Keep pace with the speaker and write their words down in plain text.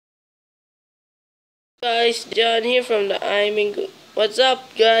Guys, John here from the What's up,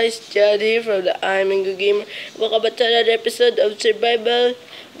 guys? John here from the TheGreenGamer. Welcome back to another episode of Survival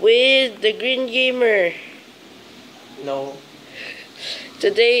with the Green Gamer. No.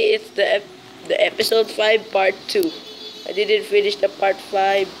 Today it's the episode 5 part 2. I didn't finish the part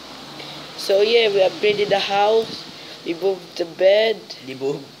 5. So yeah, we upgraded the house. We moved the bed. We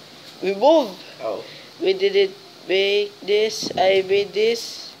moved. Oh. We didn't make this. I made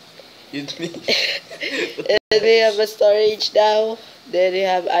this. You did. And we have a storage now. Then we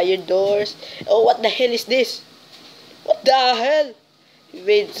have iron doors. Oh, what the hell is this? What the hell? We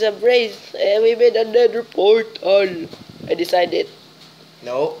made some rails and we made another portal. I decided.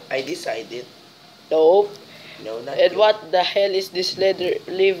 No, I decided. No. No, not And you. what the hell is this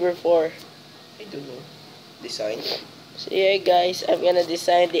lever for? I don't know. Design. So yeah, guys, I'm gonna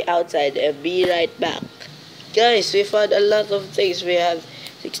design the outside and be right back. Guys, we found a lot of things. We have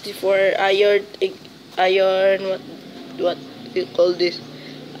 64 iron, what do you call this?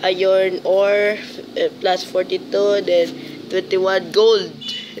 Iron ore, plus 42, then 21 gold,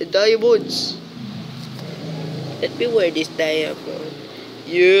 and diamonds. Let me wear this diamond.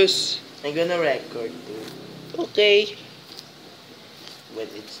 Yes. I'm gonna record too Okay. when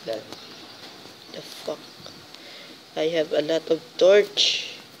it's done. The fuck? I have a lot of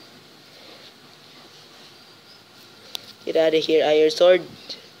torch. Get out of here, iron sword.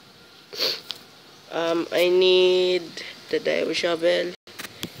 I need the diamond shovel.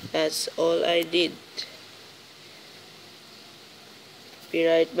 That's all I need. Be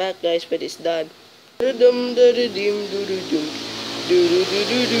right back, guys, when it's done. What's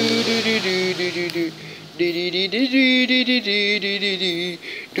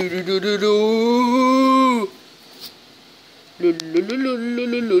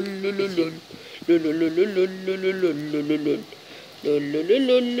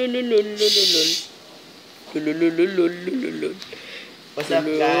up,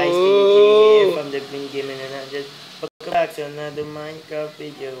 guys? TheGreenGamer from TheGreenGamer, and just welcome back to another Minecraft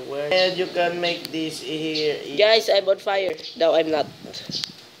video where you can make this here. Guys, I'm on fire. No, I'm not.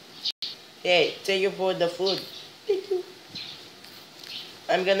 Hey, thank you for the food. Thank you.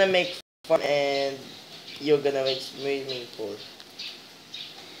 I'm gonna make fun and you're gonna make swimming pool.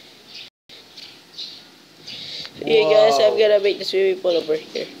 Hey guys, I'm gonna make the swimming pool over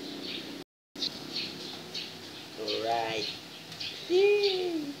here. Alright.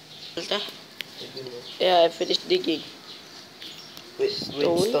 Yeah, I finished digging. With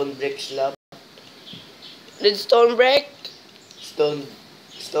stone brick slab. Redstone brick? Stone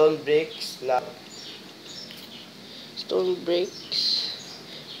brick slab. Stone bricks.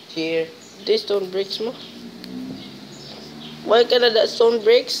 Here. This stone bricks mo? Why ka na da stone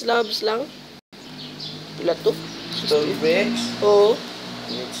bricks? Slabs lang? Pila to? Stone bricks? Oo.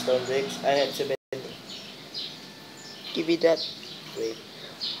 You need stone bricks? I have 70. Give me that. Wait.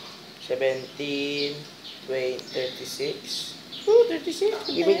 17. Wait, 36. Oh, 36.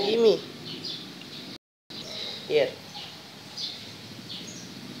 Gimme. Here.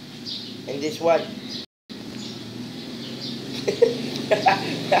 And this one.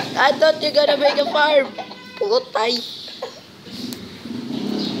 I thought you're gonna make a farm. Putay.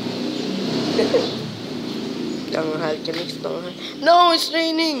 Tanghal ka next tanghal. No, it's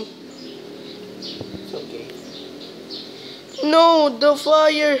raining. It's okay. No, the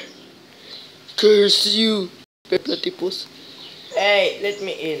fire. Curse you. Platypus. Hey, let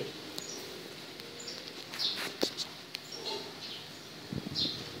me in.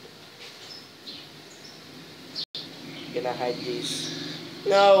 Gonna hide this.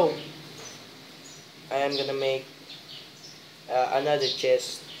 No. I am gonna make another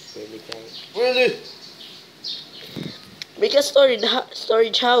chest. Really, guys. Really? Make a storage house.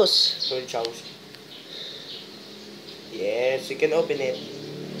 Storage house. Yes, you can open it.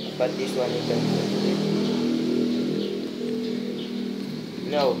 But this one you can.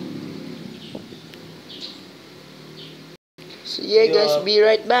 No. So yeah, guys, be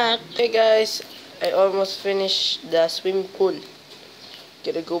right back. Hey guys, I almost finished the swimming pool.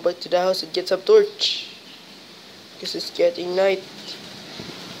 Gotta go back to the house and get some torch. Because it's getting night.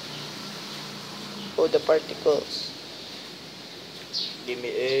 Oh, the particles. Give me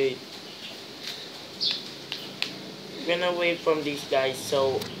 8. I'm gonna wait from these guys,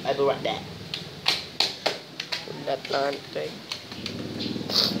 so I'll be right back. That lantern.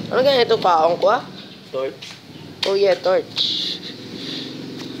 Ano ganito kaong ko ah? Torch. Oh yeah, torch.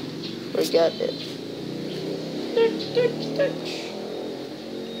 Forgot it. Torch.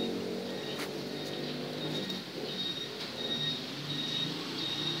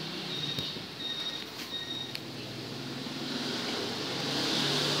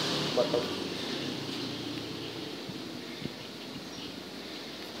 Bottom.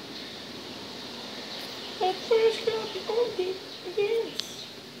 Yes.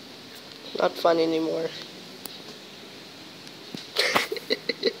 Not fun anymore.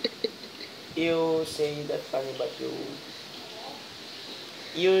 You say that funny, but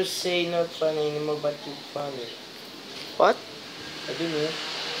you say not funny anymore, but you funny. What? I don't know.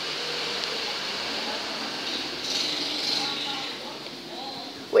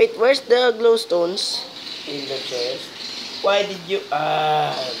 Wait, where's the glowstones? In the chest. Why did you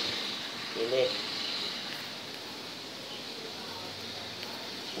really?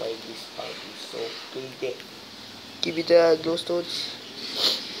 Why this part is so pretty? Give me the glowstones.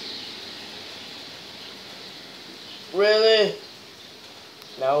 Really?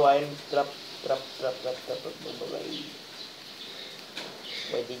 Now I'm trap.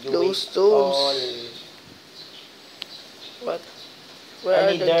 Why did you waste all? Glowstones. What? Where I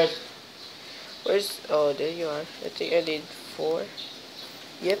are need the... dirt. Where's... Oh, there you are. I think I need 4.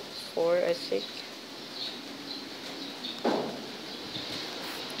 Yep, 4, I think.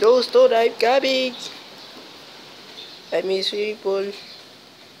 Glowstone, I'm coming! I miss people.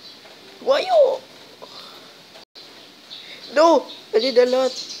 Why you? No! I did a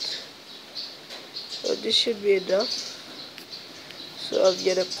lot. So this should be enough. So I'm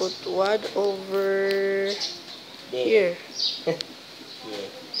gonna put 1 over here. Yeah.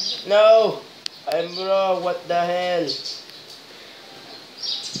 No! I'm wrong. What the hell?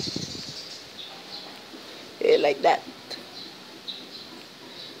 Yeah, like that.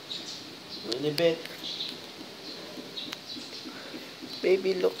 Really bit.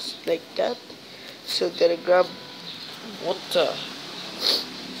 Maybe looks like that. So gonna grab water.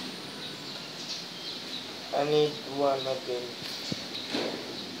 I need one again.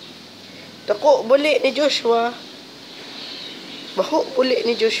 Dako, buli ni Joshua. Baho, buli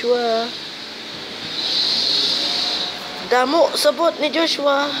ni Joshua. Damo, sabot ni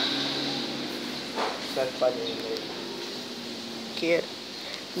Joshua. It's not funny anymore. Okay.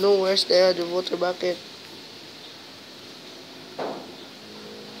 No, where's the other water bucket?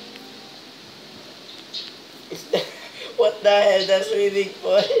 Is that, what the hell that's swimming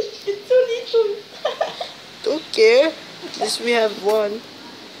for? It's so little. Don't care. At least we have 1.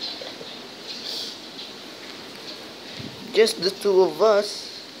 Just the 2 of us.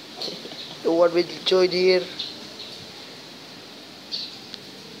 The one we joined here.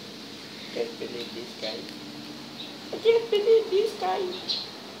 Can't believe this guy. I can't believe this guy.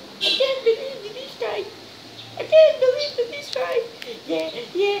 I can't believe this guy. I can't believe this guy. Yeah.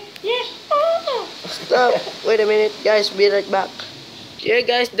 Oh. Stop. Wait a minute, guys. Be right back. Yeah,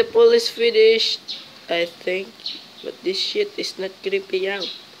 guys, the pool is finished. I think. But this shit is not creeping out.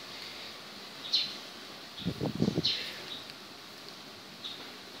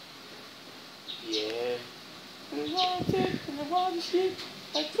 Yeah.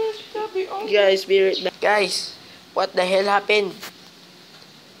 Guys, be right back. Guys, what the hell happened?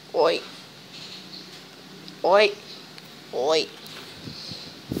 Oi. Oi. Oi.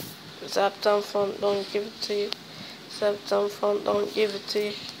 Zaptown phone, don't give it to you. Zaptown phone, don't give it to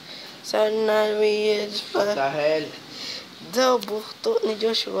you. Sana we is What the hell? daw buhto ni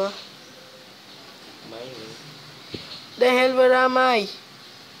Joshua. Mine. The hell, where am I?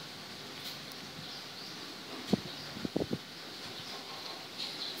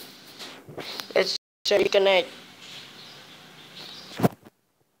 Let's reconnect.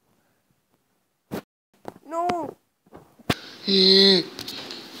 No.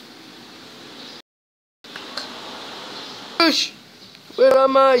 Josh, where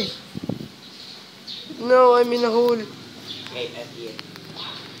am I? No, I'm in a hole. Wait, at the end.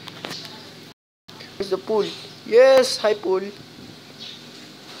 Where's the pool? Yes, hi pool.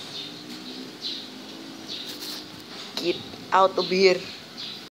 Get out of here.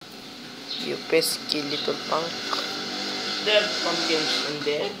 You pesky little punk. There are pumpkins in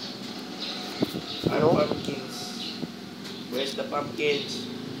there. Are No. pumpkins? Where's the pumpkins?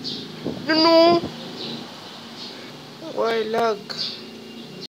 No. Why lag?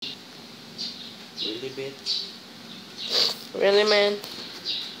 Really bit? Really, man?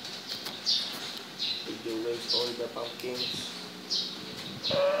 Did you waste all the pumpkins?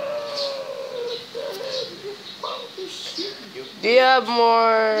 Do you have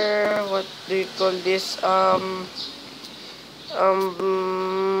more? What do you call this?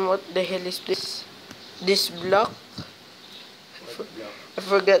 What the hell is this? This block? What block? I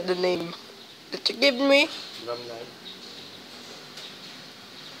forgot the name. Did you give me? Drum line.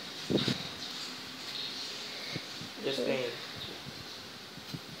 Just saying.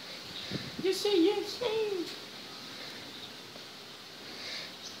 Just say yes, saying.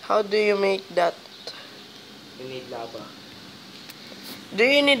 How do you make that? You need lava. Do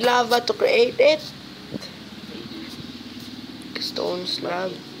you need lava to create it? stone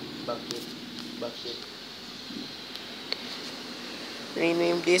slab. Bucket.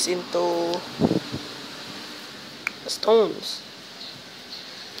 Rename this into stones.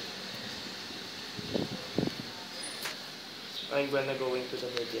 I'm gonna go into the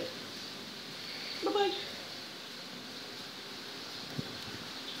media. Bye-bye.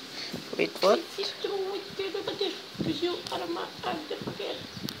 Wait, what?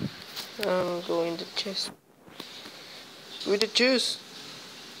 I'm going to chest. With the chest.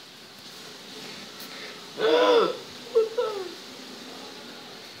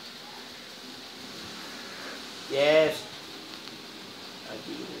 Yes. I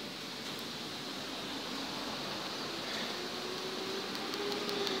do.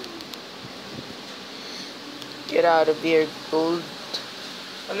 Get out of here, gold.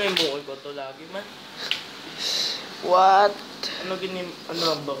 Ano yung buhay ko to lagi man? What? Ano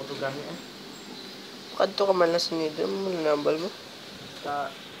lang ba ko to gamit eh? Kadto ka man na sinidro mo, nambal mo.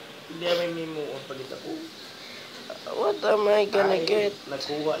 Hindi may muon palit ako. What am I gonna get?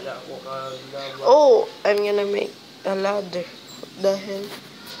 Nagkuha lang ako kagawa. Oh, I'm gonna make a ladder. What the hell?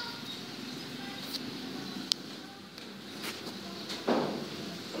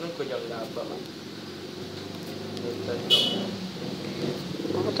 Anong ko yung laba ko?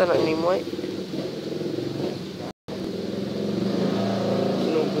 Ano tanong ni mo eh?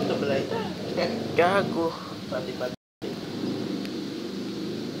 Sinugod na balay ta. Gago. Pati.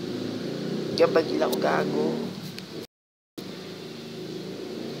 Gabagila ko gago.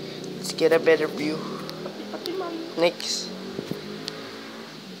 Let's get a better view. Pati man. Next.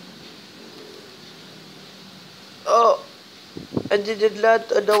 Oh! I did a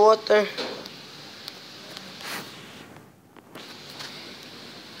lot on the water.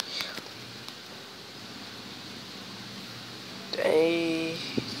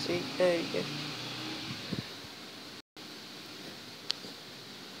 Sige.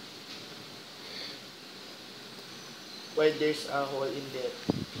 Why there's a hole in there?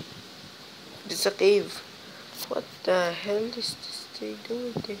 It's a cave. What the hell is this thing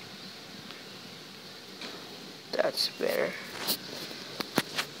doing there? That's better.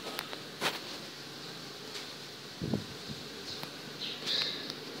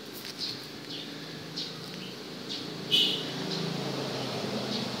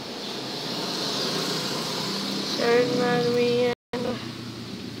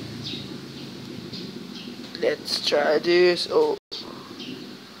 Let's try this. Oh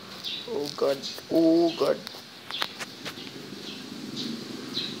god.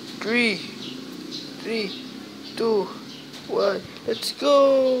 3, 2, 1. Let's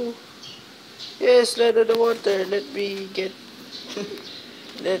go. Yes, land on the water. Let me get.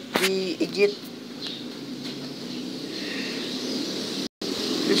 Let's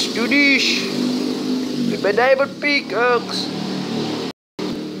do this. With my diamond pickaxe.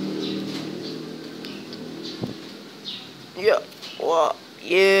 Yeah. Wow.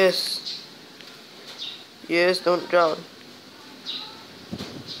 Yes. Don't drown.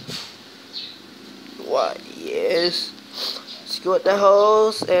 Wow. Yes. Let's go at the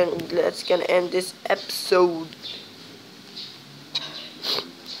house and let's gonna end this episode.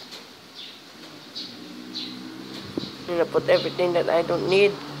 I'm gonna put everything that I don't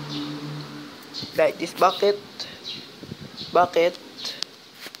need. Like this bucket,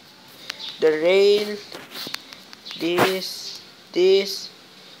 the rail, this.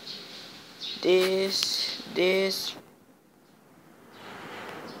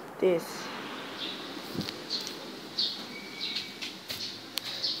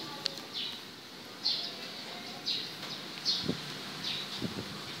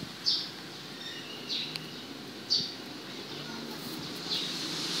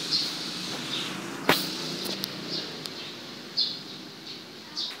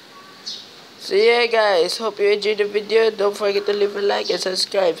 So yeah guys, hope you enjoyed the video. Don't forget to leave a like and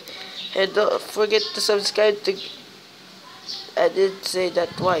subscribe. And don't forget to subscribe to... I did say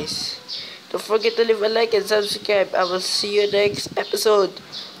that twice. Don't forget to leave a like and subscribe. I will see you next episode.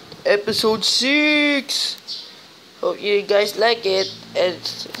 Episode 6. Hope you guys like it. And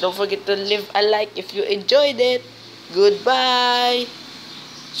don't forget to leave a like if you enjoyed it. Goodbye.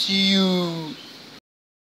 See you.